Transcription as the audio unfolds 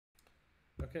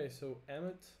Okay, so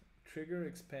emmet trigger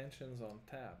expansions on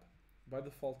tab. By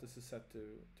default, this is set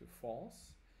to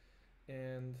false,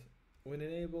 and when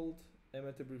enabled,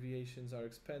 emmet abbreviations are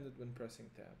expanded when pressing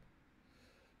tab.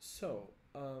 So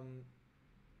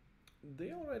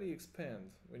they already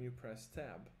expand when you press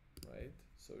tab, right?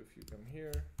 So if you come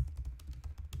here,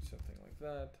 do something like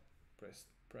that,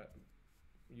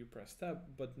 you press tab,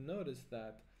 but notice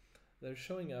that they're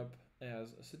showing up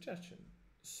as a suggestion.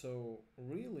 So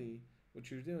really, what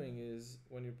you're doing is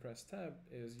when you press tab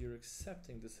is you're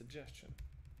accepting the suggestion,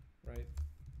 right?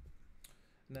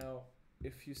 Now,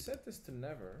 if you set this to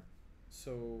never,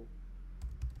 so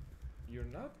you're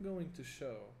not going to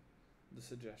show the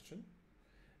suggestion,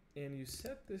 and you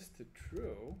set this to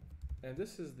true, and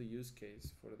this is the use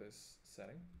case for this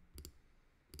setting.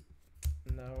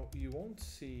 Now you won't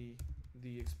see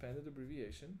the expanded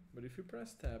abbreviation, but if you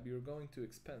press tab, you're going to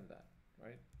expand that,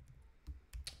 right?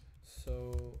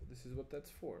 So this is what that's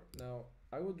for. Now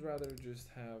I would rather just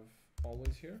have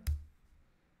always here,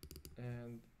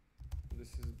 and this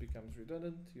becomes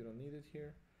redundant. You don't need it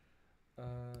here,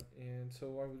 and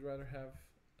so I would rather have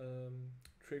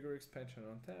trigger expansion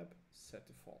on tab set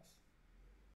to false.